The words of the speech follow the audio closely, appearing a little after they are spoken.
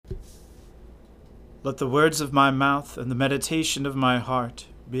Let the words of my mouth and the meditation of my heart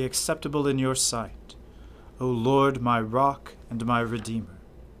be acceptable in your sight, O Lord, my rock and my redeemer.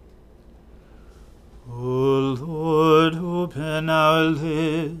 O Lord, open our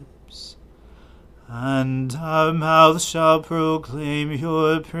lips, and our mouth shall proclaim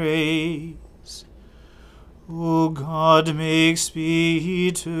your praise. O God, make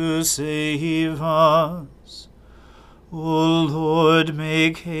speed to save us. O Lord,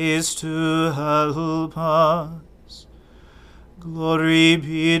 make haste to help us. Glory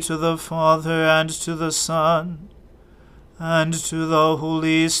be to the Father, and to the Son, and to the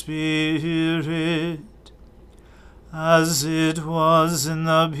Holy Spirit, as it was in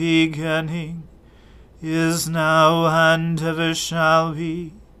the beginning, is now, and ever shall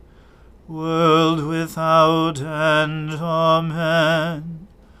be, world without end. Amen.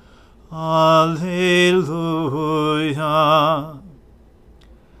 Alleluia.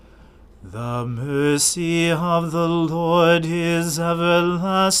 The mercy of the Lord is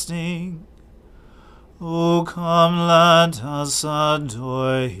everlasting. O come, let us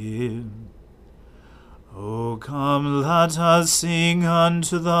adore him. O come, let us sing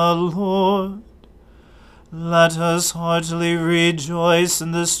unto the Lord. Let us heartily rejoice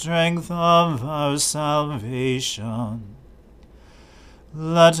in the strength of our salvation.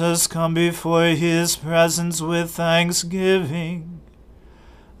 Let us come before his presence with thanksgiving,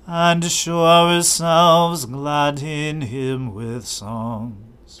 and show ourselves glad in him with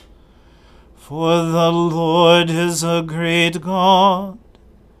songs. For the Lord is a great God,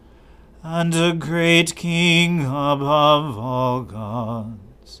 and a great King above all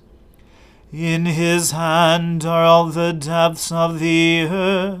gods. In his hand are all the depths of the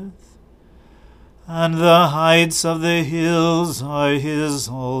earth, and the heights of the hills are his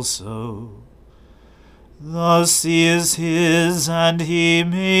also. The sea is his, and he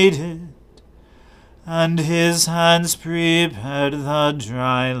made it, and his hands prepared the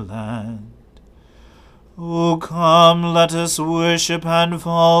dry land. O come, let us worship and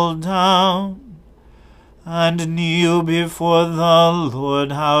fall down, and kneel before the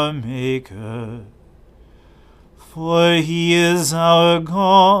Lord our Maker. For he is our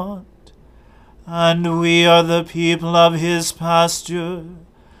God, and we are the people of his pasture,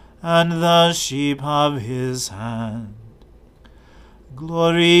 and the sheep of his hand.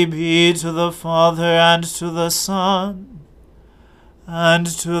 Glory be to the Father, and to the Son, and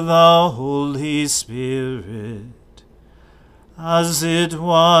to the Holy Spirit, as it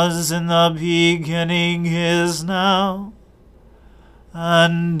was in the beginning, is now,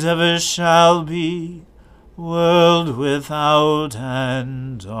 and ever shall be, world without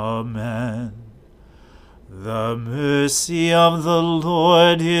end. Amen. The mercy of the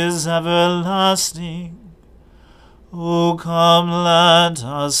Lord is everlasting. O come, let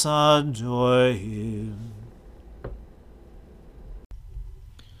us adore him.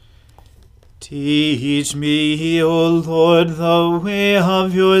 Teach me, O Lord, the way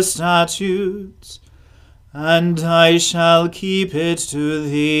of your statutes, and I shall keep it to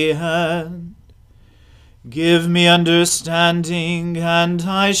the end. Give me understanding, and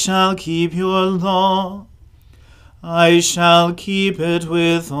I shall keep your law. I shall keep it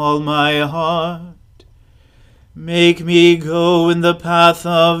with all my heart. Make me go in the path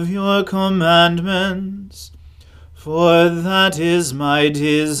of your commandments, for that is my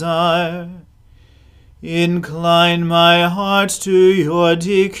desire. Incline my heart to your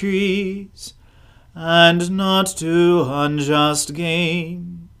decrees, and not to unjust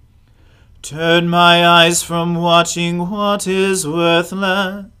gain. Turn my eyes from watching what is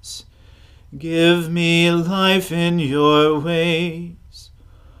worthless. Give me life in your ways.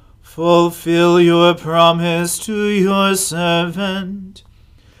 Fulfill your promise to your servant,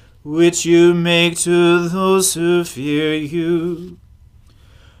 which you make to those who fear you.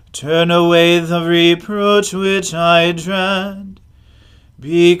 Turn away the reproach which I dread,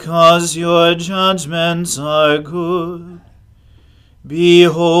 because your judgments are good.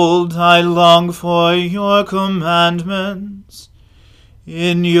 Behold, I long for your commandments.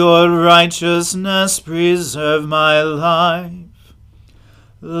 In your righteousness preserve my life.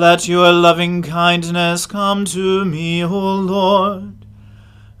 Let your loving kindness come to me, O Lord,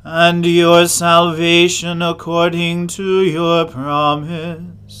 and your salvation according to your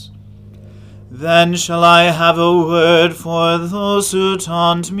promise. Then shall I have a word for those who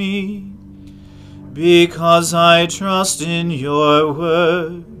taunt me, because I trust in your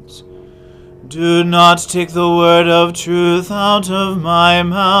words. Do not take the word of truth out of my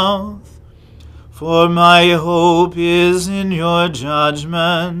mouth, for my hope is in your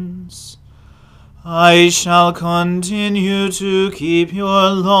judgments. I shall continue to keep your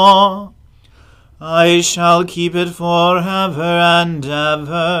law. I shall keep it forever and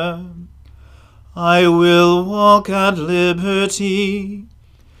ever. I will walk at liberty,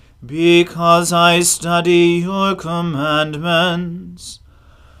 because I study your commandments.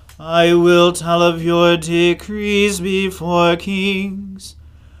 I will tell of your decrees before kings,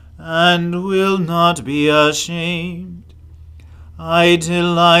 and will not be ashamed. I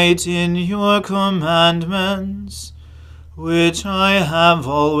delight in your commandments, which I have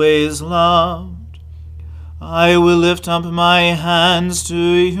always loved. I will lift up my hands to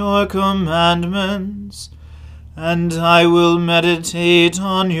your commandments, and I will meditate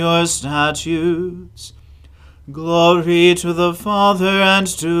on your statutes. Glory to the Father, and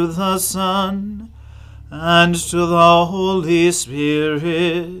to the Son, and to the Holy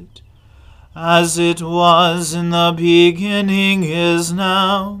Spirit, as it was in the beginning, is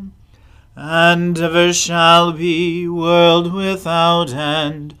now, and ever shall be, world without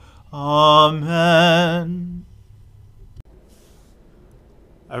end. Amen.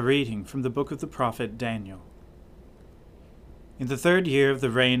 A reading from the book of the prophet Daniel. In the 3rd year of the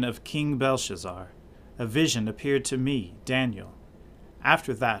reign of King Belshazzar, a vision appeared to me, Daniel,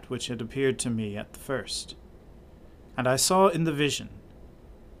 after that which had appeared to me at the first. And I saw in the vision,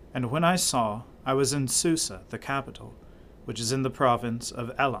 and when I saw, I was in Susa, the capital, which is in the province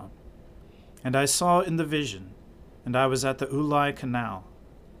of Elam. And I saw in the vision, and I was at the Ulai canal.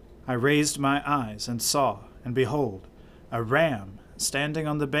 I raised my eyes, and saw, and behold, a ram standing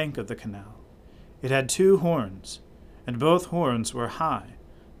on the bank of the canal. It had 2 horns, and both horns were high,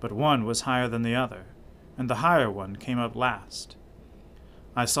 but one was higher than the other, and the higher one came up last.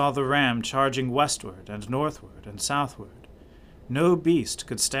 I saw the ram charging westward and northward and southward. No beast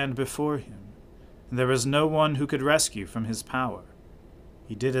could stand before him, and there was no one who could rescue from his power.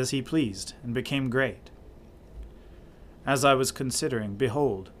 He did as he pleased, and became great. As I was considering,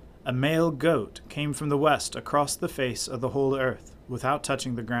 behold, a male goat came from the west across the face of the whole earth, without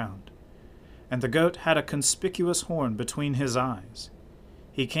touching the ground. And the goat had a conspicuous horn between his eyes.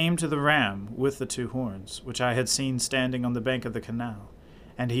 He came to the ram with the 2 horns, which I had seen standing on the bank of the canal,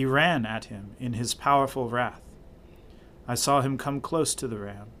 and he ran at him in his powerful wrath. I saw him come close to the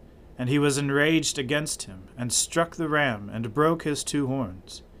ram, and he was enraged against him, and struck the ram, and broke his 2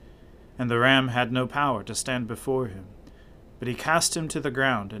 horns. And the ram had no power to stand before him, but he cast him to the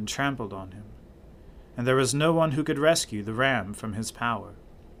ground, and trampled on him. And there was no one who could rescue the ram from his power.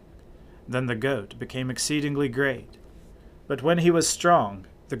 Then the goat became exceedingly great. But when he was strong,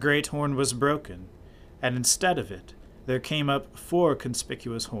 the great horn was broken, and instead of it there came up 4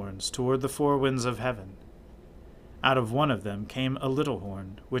 conspicuous horns toward the 4 winds of heaven. Out of one of them came a little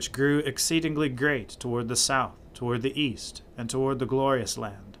horn, which grew exceedingly great toward the south, toward the east, and toward the glorious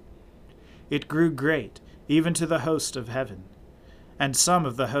land. It grew great, even to the host of heaven. And some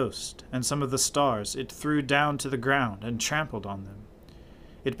of the host, and some of the stars, it threw down to the ground, and trampled on them.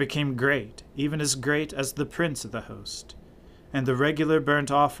 It became great, even as great as the prince of the host. And the regular burnt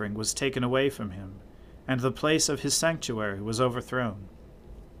offering was taken away from him, and the place of his sanctuary was overthrown.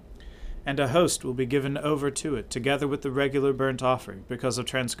 And a host will be given over to it, together with the regular burnt offering, because of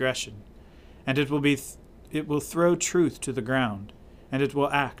transgression. And it will throw truth to the ground, and it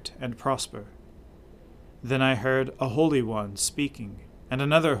will act and prosper. Then I heard a holy one speaking, and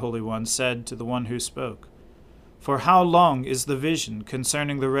another holy one said to the one who spoke, For how long is the vision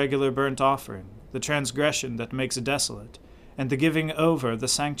concerning the regular burnt offering, the transgression that makes desolate, and the giving over the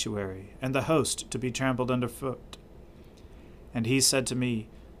sanctuary, and the host to be trampled underfoot? And he said to me,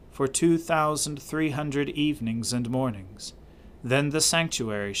 For 2,300 evenings and mornings, then the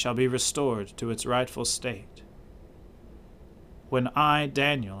sanctuary shall be restored to its rightful state. When I,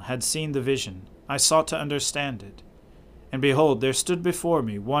 Daniel, had seen the vision, I sought to understand it. And behold, there stood before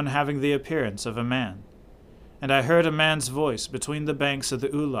me one having the appearance of a man. And I heard a man's voice between the banks of the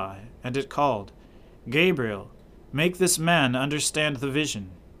Ulai, and it called, Gabriel, make this man understand the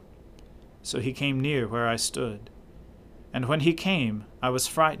vision. So he came near where I stood. And when he came, I was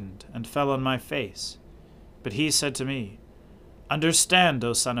frightened, and fell on my face. But he said to me, Understand,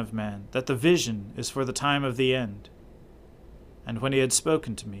 O Son of Man, that the vision is for the time of the end. And when he had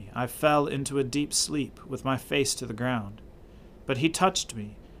spoken to me, I fell into a deep sleep, with my face to the ground. But he touched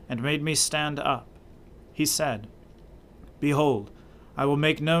me, and made me stand up. He said, Behold, I will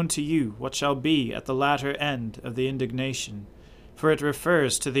make known to you what shall be at the latter end of the indignation, for it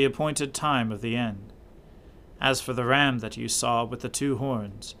refers to the appointed time of the end. As for the ram that you saw with the 2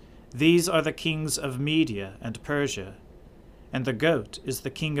 horns, these are the kings of Media and Persia, and the goat is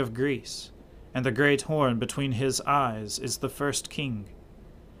the king of Greece, and the great horn between his eyes is the first king.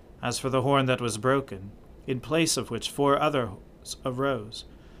 As for the horn that was broken, in place of which 4 others arose,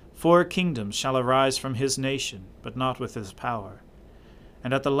 4 kingdoms shall arise from his nation, but not with his power.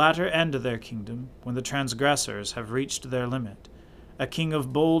 And at the latter end of their kingdom, when the transgressors have reached their limit, a king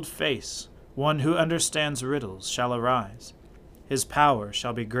of bold face, one who understands riddles, shall arise. His power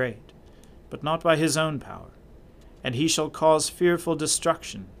shall be great, but not by his own power. And he shall cause fearful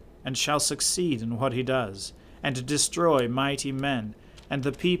destruction, and shall succeed in what he does, and destroy mighty men, and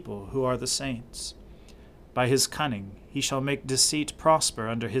the people who are the saints. By his cunning he shall make deceit prosper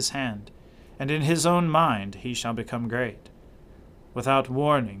under his hand, and in his own mind he shall become great. Without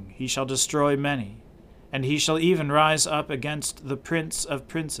warning he shall destroy many, and he shall even rise up against the prince of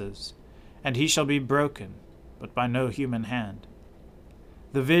princes, and he shall be broken, but by no human hand.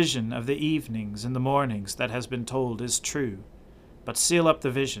 The vision of the evenings and the mornings that has been told is true, but seal up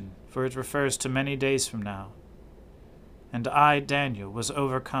the vision, for it refers to many days from now. And I, Daniel, was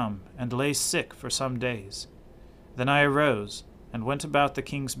overcome, and lay sick for some days. Then I arose, and went about the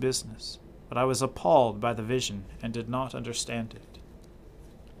king's business, but I was appalled by the vision, and did not understand it.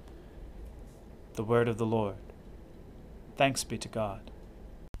 The word of the Lord. Thanks be to God.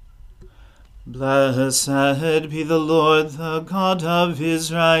 Blessed be the Lord, the God of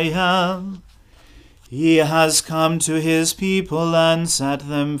Israel. He has come to his people and set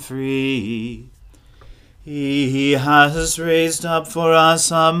them free. He has raised up for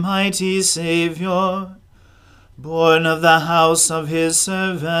us a mighty Saviour, born of the house of his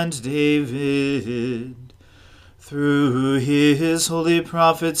servant David. Through his holy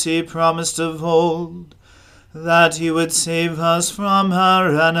prophets he promised of old that he would save us from our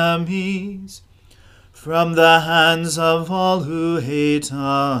enemies, from the hands of all who hate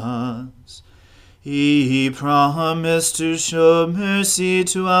us. He promised to show mercy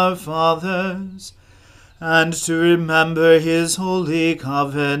to our fathers, and to remember his holy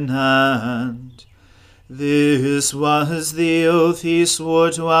covenant. This was the oath he swore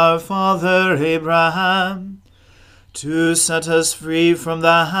to our father Abraham, to set us free from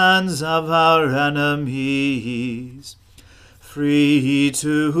the hands of our enemies, free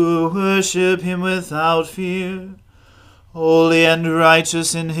to worship him without fear, holy and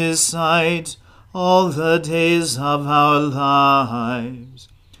righteous in his sight all the days of our lives.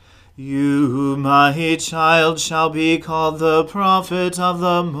 You, my child, shall be called the prophet of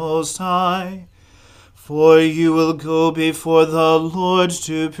the Most High, for you will go before the Lord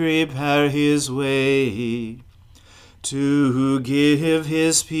to prepare his way, to give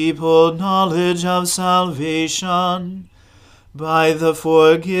his people knowledge of salvation by the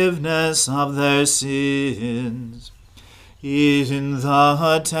forgiveness of their sins. In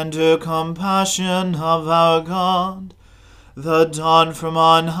the tender compassion of our God, the dawn from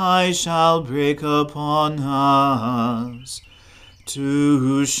on high shall break upon us,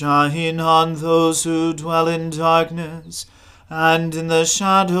 to shine on those who dwell in darkness and in the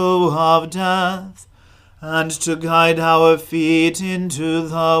shadow of death, and to guide our feet into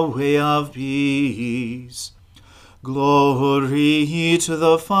the way of peace. Glory to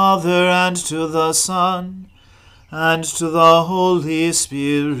the Father, and to the Son, and to the Holy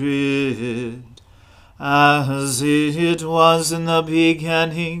Spirit, as it was in the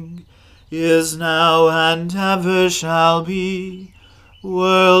beginning, is now, and ever shall be,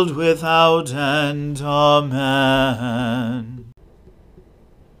 world without end. Amen.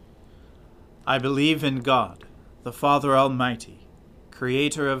 I believe in God, the Father Almighty,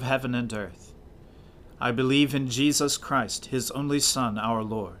 creator of heaven and earth. I believe in Jesus Christ, his only Son, our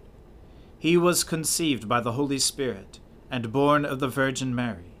Lord. He was conceived by the Holy Spirit, and born of the Virgin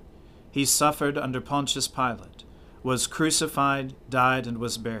Mary. He suffered under Pontius Pilate, was crucified, died, and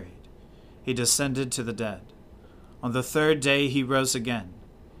was buried. He descended to the dead. On the 3rd day he rose again.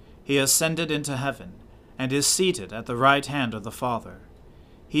 He ascended into heaven, and is seated at the right hand of the Father.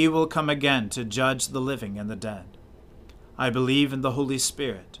 He will come again to judge the living and the dead. I believe in the Holy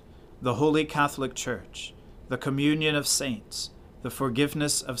Spirit, the Holy Catholic Church, the communion of saints, the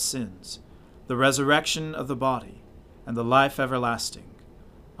forgiveness of sins, the resurrection of the body, and the life everlasting.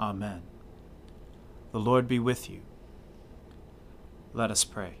 Amen. The Lord be with you. Let us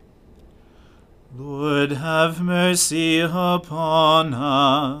pray. Lord, have mercy upon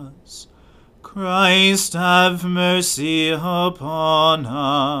us. Christ, have mercy upon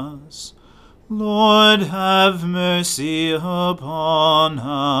us. Lord, have mercy upon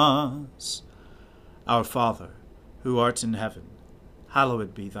us. Our Father, who art in heaven,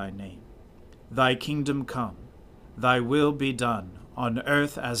 hallowed be thy name. Thy kingdom come, thy will be done, on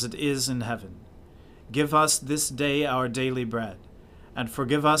earth as it is in heaven. Give us this day our daily bread, and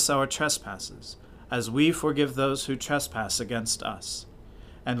forgive us our trespasses, as we forgive those who trespass against us.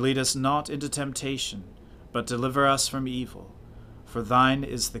 And lead us not into temptation, but deliver us from evil. For thine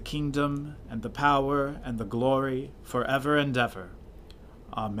is the kingdom, and the power, and the glory, forever and ever.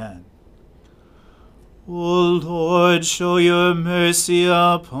 Amen. O Lord, show your mercy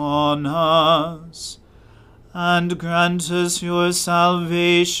upon us, and grant us your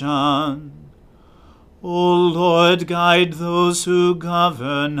salvation. O Lord, guide those who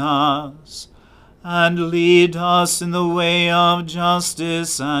govern us, and lead us in the way of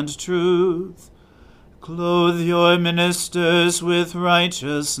justice and truth. Clothe your ministers with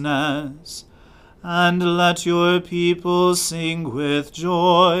righteousness, and let your people sing with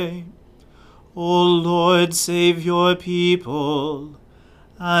joy. O Lord, save your people,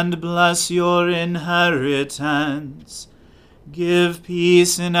 and bless your inheritance. Give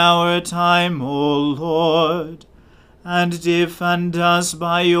peace in our time, O Lord, and defend us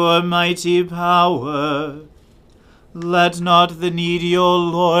by your mighty power. Let not the needy, O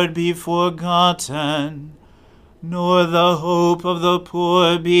Lord, be forgotten, nor the hope of the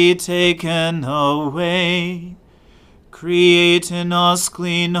poor be taken away. Create in us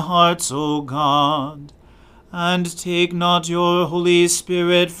clean hearts, O God, and take not your Holy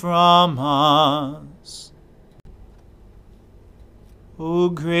Spirit from us. O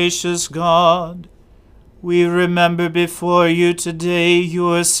gracious God, we remember before you today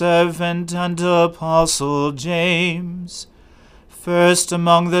your servant and apostle James, first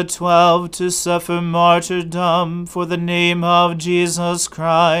among the 12 to suffer martyrdom for the name of Jesus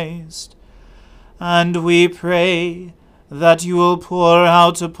Christ. And we pray that you will pour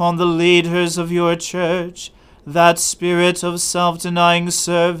out upon the leaders of your church that spirit of self-denying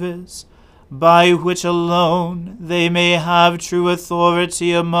service, by which alone they may have true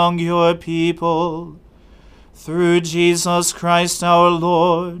authority among your people. Through Jesus Christ our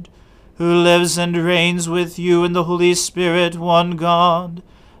Lord, who lives and reigns with you in the Holy Spirit, one God,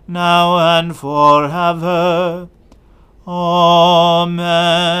 now and forever. Amen.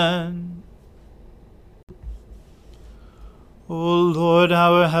 O Lord,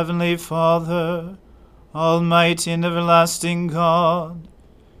 our heavenly Father, almighty and everlasting God,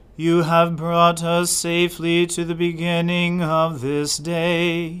 you have brought us safely to the beginning of this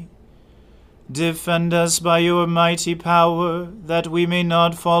day. Defend us by your mighty power, that we may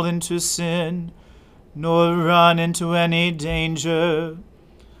not fall into sin, nor run into any danger,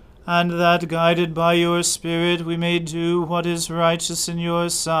 and that, guided by your Spirit, we may do what is righteous in your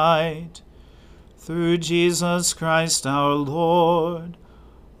sight. Through Jesus Christ our Lord.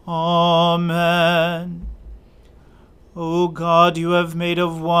 Amen. O God, you have made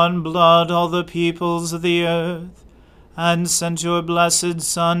of one blood all the peoples of the earth, and sent your blessed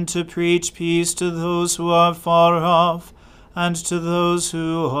Son to preach peace to those who are far off, and to those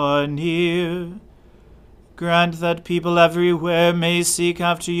who are near. Grant that people everywhere may seek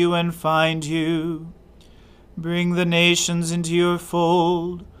after you and find you. Bring the nations into your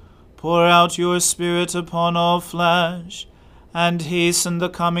fold. Pour out your Spirit upon all flesh, and hasten the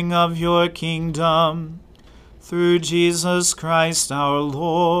coming of your kingdom. Through Jesus Christ our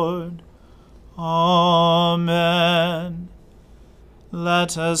Lord. Amen.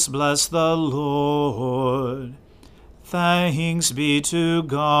 Let us bless the Lord. Thanks be to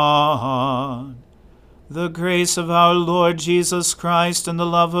God. The grace of our Lord Jesus Christ, and the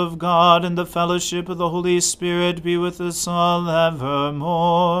love of God, and the fellowship of the Holy Spirit be with us all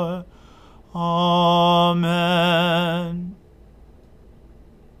evermore. Amen.